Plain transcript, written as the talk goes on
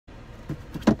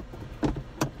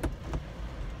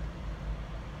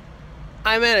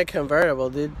I'm in a convertible,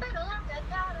 dude.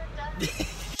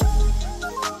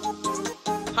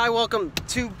 Hi, welcome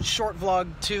to Short Vlog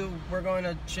 2. We're going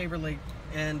to Shaver Lake,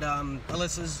 and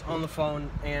Alyssa's on the phone,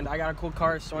 and I got a cool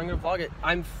car, so I'm going to vlog it.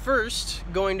 I'm first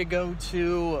going to go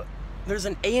to, there's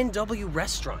an A&W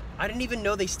restaurant. I didn't even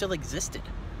know they still existed.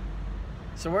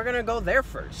 So we're going to go there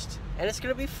first, and it's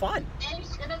going to be fun. And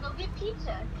he's going to go get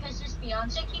pizza, because his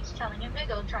fiance keeps telling him to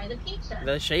go try the pizza.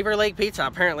 The Shaver Lake pizza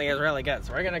apparently is really good,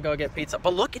 so we're going to go get pizza.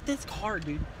 But look at this car,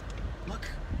 dude. Look.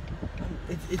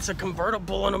 It's a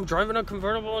convertible, and I'm driving a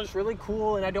convertible, and it's really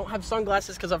cool, and I don't have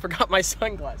sunglasses because I forgot my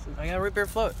sunglasses. I got a root beer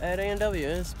float at A&W,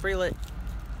 and it's pretty lit.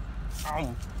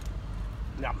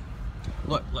 Yeah.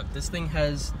 Look, this thing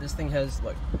has,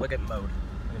 look at mode.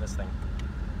 Look at this thing.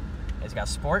 It's got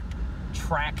sport,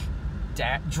 track,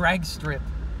 drag strip,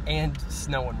 and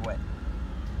snow and wet.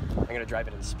 I'm gonna drive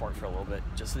it in sport for a little bit,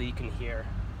 just so that you can hear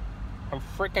how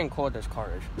freaking cool this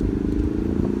car is.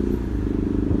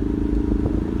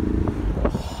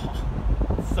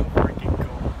 So freaking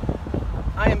cool.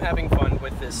 I am having fun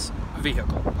with this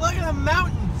vehicle. Look at the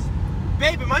mountains!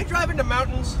 Babe, am I driving the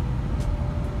mountains?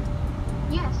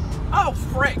 Yes. Oh,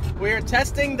 frick! We are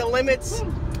testing the limits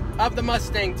of the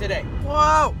Mustang today.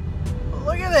 Whoa!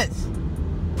 Look at this!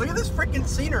 Look at this freaking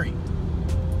scenery.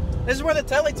 This is where the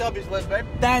Teletubbies live, babe.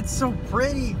 That's so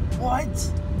pretty.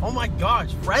 What? Oh my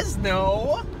gosh,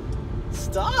 Fresno!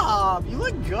 Stop! You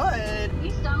look good.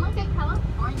 You sound like a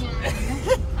Californian.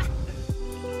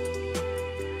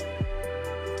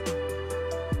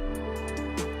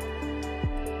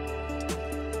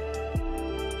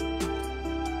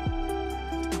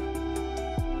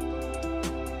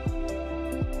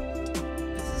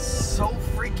 So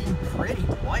freaking pretty.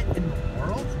 What in the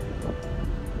world?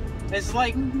 It's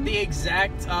like the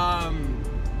exact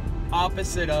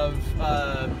opposite of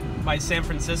my San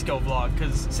Francisco vlog,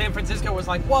 because San Francisco was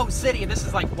like, whoa, city, and this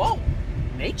is like, whoa,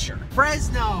 nature.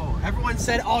 Fresno! Everyone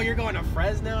said, oh, you're going to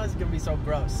Fresno? It's gonna be so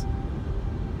gross.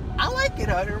 I like it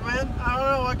out here, man. I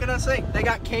don't know, what can I say? They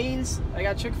got Cane's, they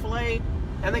got Chick-fil-A,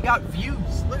 and they got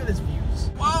views. Look at this views.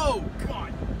 Whoa,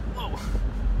 God, whoa.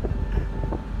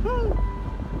 Woo.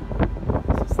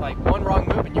 It's like one wrong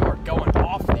move and you are going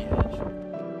off the edge.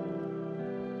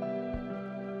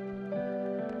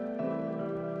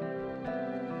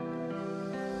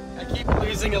 I keep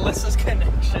losing Alyssa's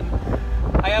connection.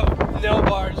 I have no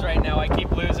bars right now. I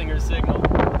keep losing her signal.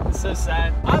 It's so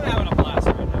sad. I'm having a blast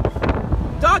right now.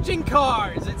 Dodging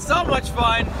cars. It's so much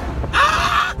fun.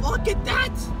 Ah! Look at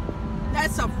that.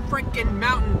 That's a freaking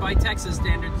mountain by Texas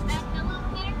standards. That hill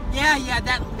here? Yeah,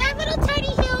 that little tiny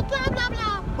hill, blah, blah,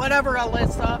 blah. Whatever,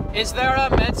 Alyssa. Is there a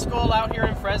med school out here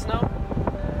in Fresno?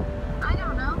 I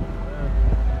don't know.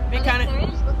 Be But kind if there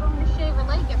is, we're going to Shaver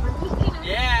Lake every weekend.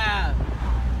 Yeah.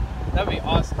 That'd be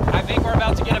awesome. I think we're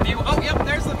about to get a view. Oh, yep,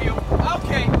 there's the view.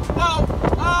 Okay.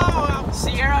 Oh,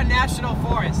 Sierra National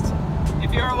Forest.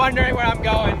 If you were wondering where I'm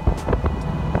going,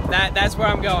 that's where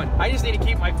I'm going. I just need to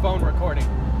keep my phone recording,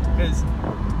 because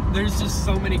there's just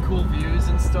so many cool views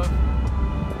and stuff.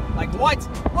 Like, what?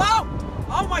 Whoa!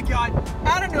 Oh my God,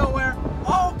 out of nowhere.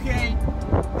 Okay,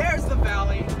 there's the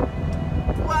valley.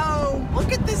 Whoa,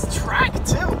 look at this track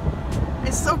too.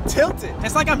 It's so tilted.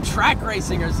 It's like I'm track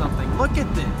racing or something. Look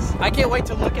at this. I can't wait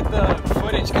to look at the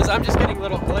footage, because I'm just getting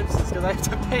little glimpses, because I have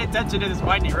to pay attention to this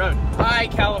windy road. Hi,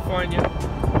 California.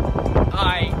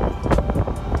 Hi.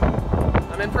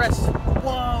 I'm impressed.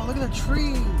 Whoa, look at the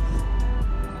trees.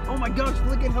 Oh my gosh,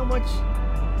 look at how much,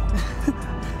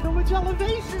 how much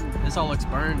elevation. This all looks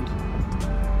burned.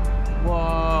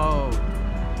 Whoa.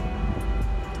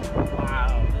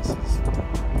 Wow, this is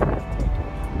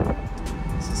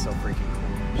so freaking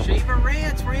cool. Shaver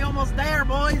Ranch, we're almost there,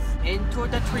 boys. Into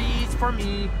the trees for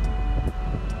me.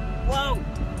 Whoa.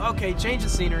 Okay, change the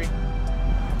scenery.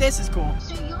 This is cool.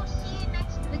 So you'll see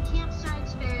next to the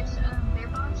campsites there's bear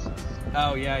bars.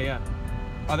 Oh, yeah.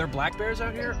 Are there black bears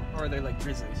out here, or are they like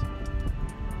grizzlies?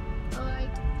 Oh, I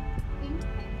think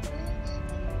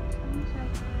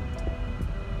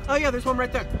Oh yeah, there's one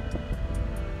right there.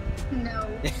 no.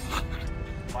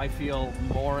 I feel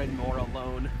more and more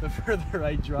alone the further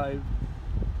I drive.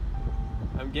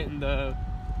 I'm getting the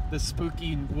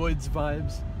spooky woods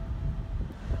vibes.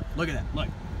 Look at that, look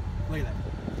at that.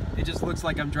 It just looks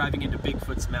like I'm driving into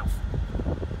Bigfoot's mouth.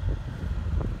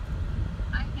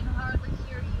 I can hardly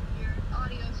hear you. Your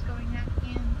audio's going back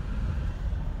in.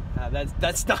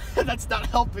 That's not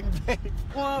helping, babe.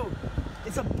 Whoa,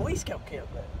 it's a Boy Scout camp,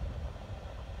 man.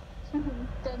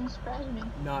 Doesn't surprise me.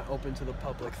 Not open to the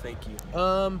public, thank you.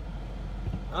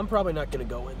 I'm probably not gonna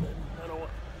go in then. I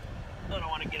don't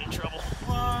want to get in trouble.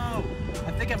 Whoa!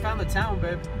 I think I found the town,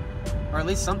 babe. Or at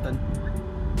least something.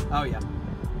 Oh yeah.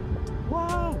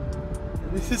 Whoa!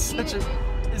 This is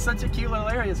such a cute little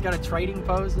area. It's got a trading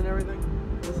post and everything.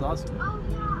 This is awesome. Oh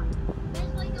yeah,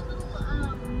 there's like a little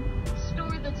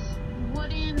store that's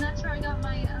wooden. That's where I got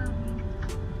my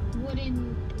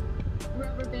wooden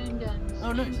rubber band guns.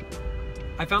 Oh nice.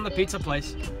 I found the pizza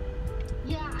place.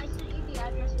 Yeah, I sent you the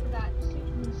address for that so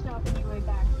you can stop on your way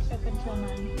back. It's up until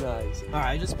 9. Nice. All right,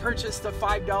 I just purchased a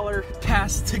 $5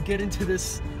 pass to get into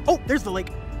this. Oh, there's the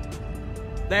lake.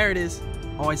 There it is.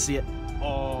 Oh, I see it.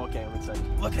 Oh, okay, I'm excited.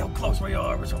 Look how close we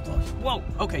are. We're so close. Whoa.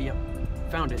 Okay, yep.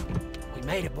 Found it. We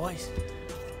made it, boys.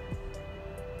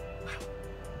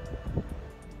 Wow.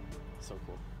 So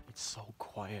cool. It's so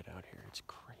quiet out here. It's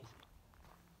crazy.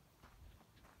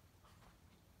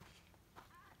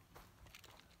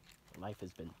 Life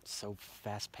has been so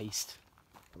fast-paced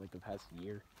for like the past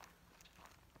year.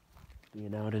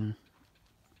 Being out in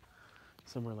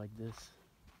somewhere like this,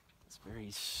 it's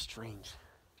very strange.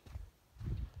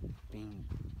 Being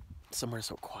somewhere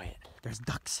so quiet. There's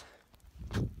ducks.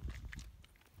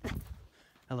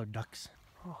 Hello, ducks.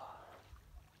 Oh.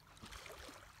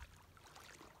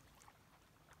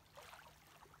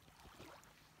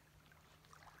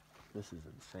 This is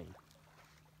insane.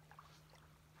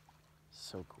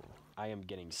 So cool. I am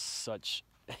getting such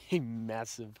a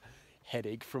massive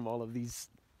headache from all of these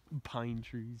pine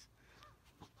trees.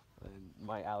 And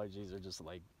my allergies are just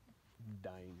like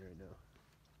dying right now.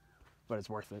 But it's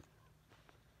worth it.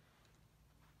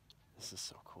 This is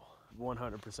so cool.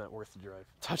 100% worth the drive.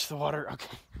 Touch the water.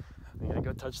 Okay. I'm gonna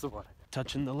go touch the water.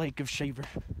 Touching the lake of Shaver.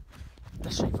 The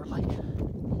Shaver Lake.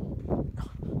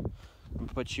 I'm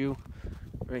gonna put you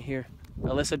right here.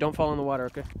 Alyssa, don't fall in the water,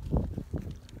 okay?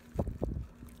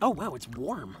 Oh wow, it's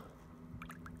warm.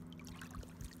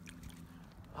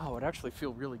 Oh, it'd actually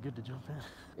feel really good to jump in.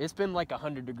 It's been like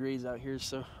 100 degrees out here,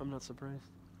 so I'm not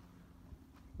surprised.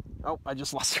 Oh, I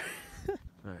just lost her.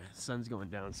 All right, sun's going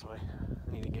down, so I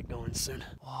need to get going soon.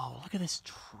 Whoa, look at this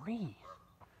tree.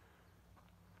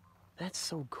 That's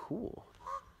so cool.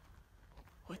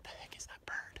 What the heck is that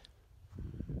bird?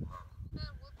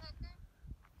 Woodpecker?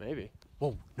 Maybe.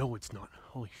 Whoa, no it's not.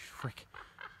 Holy frick.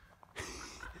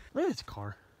 Look at this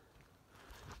car.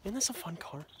 Isn't this a fun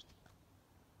car?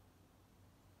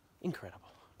 Incredible.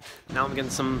 Now I'm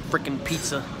getting some frickin'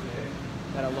 pizza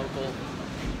at a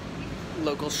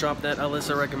local shop that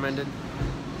Alyssa recommended.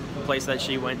 A place that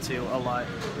she went to a lot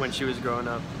when she was growing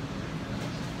up.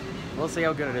 We'll see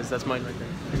how good it is. That's mine right there.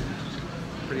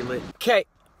 Pretty lit. Okay,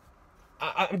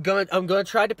 I'm gonna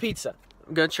try the pizza.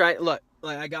 I'm gonna try it. Look,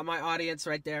 I got my audience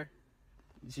right there.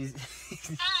 She's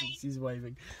she's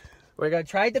waving. We're gonna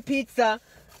try the pizza.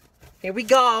 Here we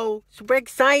go. Super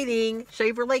exciting.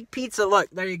 Shaver Lake Pizza. Look,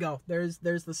 there you go. There's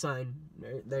the sign.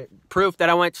 There, proof that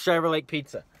I went to Shaver Lake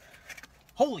Pizza.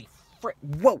 Holy frick.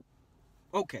 Whoa.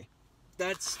 Okay.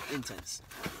 That's intense.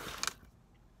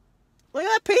 Look at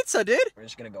that pizza, dude. We're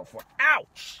just gonna go for it.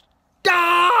 Ouch.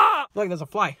 Ah! Look, there's a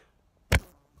fly.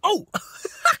 Oh!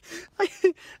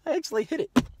 I actually hit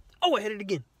it. Oh, I hit it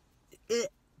again.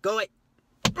 Go away.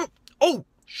 Oh,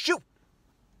 shoot.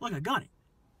 Look, I got it.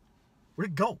 Where'd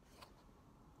it go?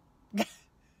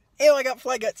 Ew, I got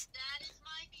fly guts. That is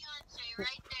my fiance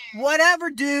right there. Whatever,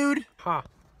 dude. Huh.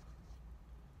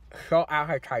 So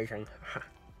appetizing.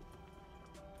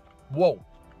 Whoa.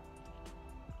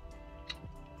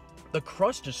 The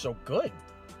crust is so good.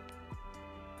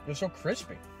 It's so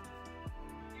crispy.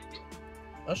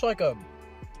 That's like a...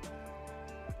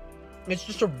 It's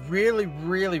just a really,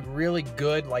 really, really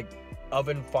good, like,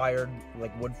 oven-fired,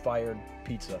 like, wood-fired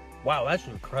pizza. Wow, that's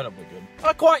incredibly good.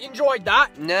 I quite enjoyed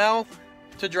that. Now,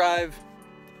 to drive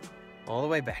all the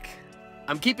way back.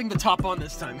 I'm keeping the top on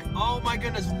this time. Oh my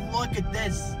goodness, look at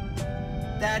this.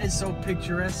 That is so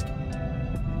picturesque.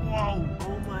 Whoa,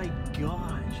 oh my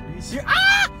gosh. Are you serious?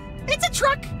 Ah! It's a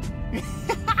truck!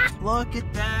 Look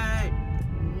at that.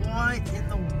 What in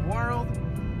the world?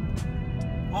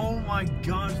 Oh my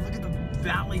gosh, look at the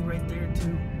valley right there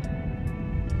too.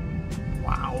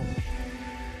 Wow.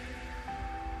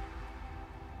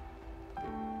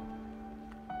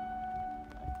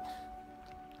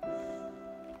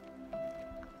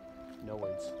 No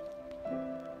words.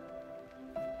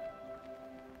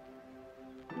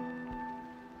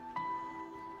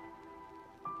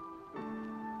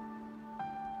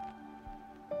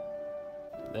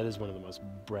 That is one of the most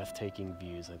breathtaking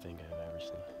views I think I've ever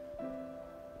seen.